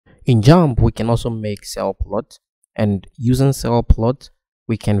In JMP, we can also make cell plot, and using cell plot,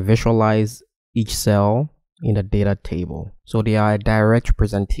 we can visualize each cell in the data table. So they are a direct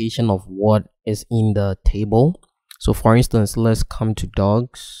representation of what is in the table. So for instance, let's come to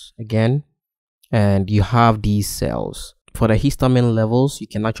dogs again, and you have these cells. For the histamine levels, you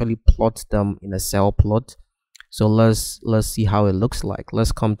can actually plot them in a cell plot. So let's see how it looks like.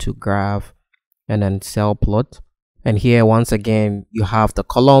 Let's come to graph and then cell plot. And here, once again, you have the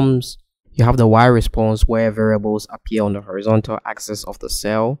columns, you have the Y response where variables appear on the horizontal axis of the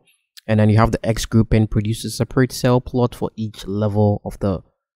cell. And then you have the X grouping produces a separate cell plot for each level of the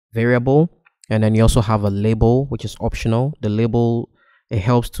variable. And then you also have a label, which is optional. The label, it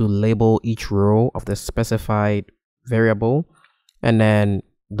helps to label each row of the specified variable. And then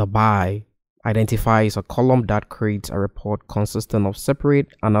the by identifies a column that creates a report consisting of separate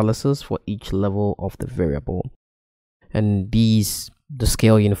analysis for each level of the variable. And the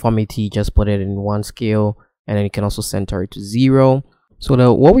scale uniformity, just put it in one scale, and then you can also center it to 0.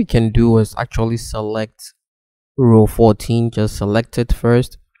 So what we can do is actually select row 14, just select it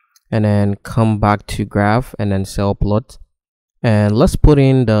first, and then come back to graph and then cell plot. And let's put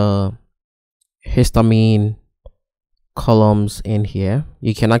in the histamine columns in here.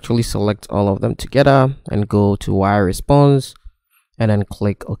 You can actually select all of them together and go to Y response and then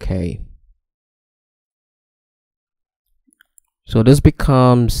click OK. So this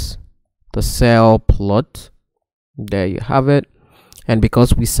becomes the cell plot. There you have it. And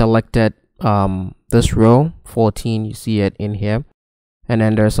because we selected this row 14, you see it in here, and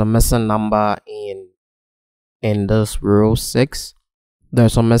then there's a missing number in this row 6.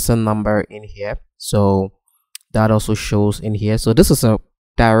 There's a missing number in here, so that also shows in here. So this is a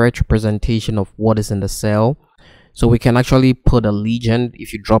direct representation of what is in the cell. So we can actually put a legend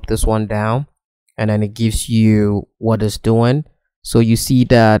if you drop this one down, and then it gives you what it's doing. So you see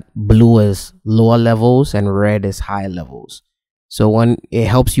that blue is lower levels and red is high levels. So when it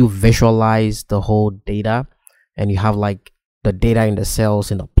helps you visualize the whole data, and you have like the data in the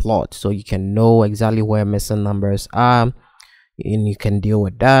cells in a plot, so you can know exactly where missing numbers are, and you can deal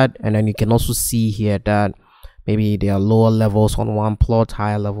with that. And then you can also see here that maybe there are lower levels on one plot,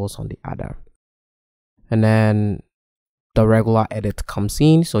 higher levels on the other. And then the regular edit comes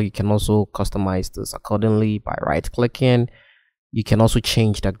in, so you can also customize this accordingly by right clicking. You can also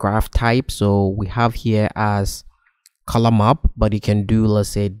change the graph type. So we have here as color map, but you can do, let's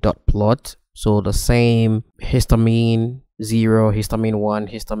say, dot plot. So the same histamine 0, histamine 1,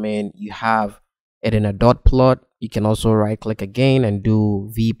 histamine, you have it in a dot plot. You can also right click again and do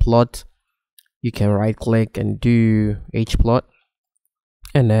V plot. You can right click and do H plot,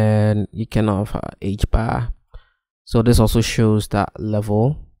 and then you can have H bar. So this also shows that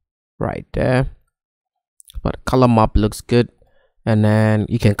level right there, but color map looks good. And then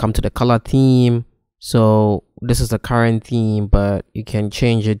you can come to the color theme. So this is the current theme, but you can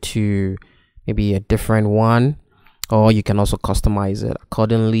change it to maybe a different one, or you can also customize it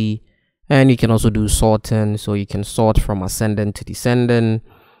accordingly. And you can also do sorting, so you can sort from ascending to descending.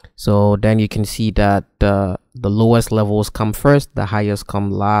 So then you can see that the lowest levels come first, the highest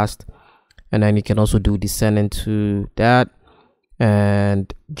come last. And then you can also do descending to that,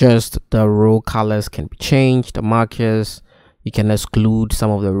 and just the row colors can be changed, the markers. You can exclude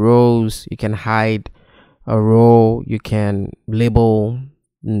some of the rows, you can hide a row, you can label,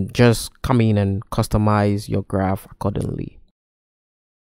 just come in and customize your graph accordingly.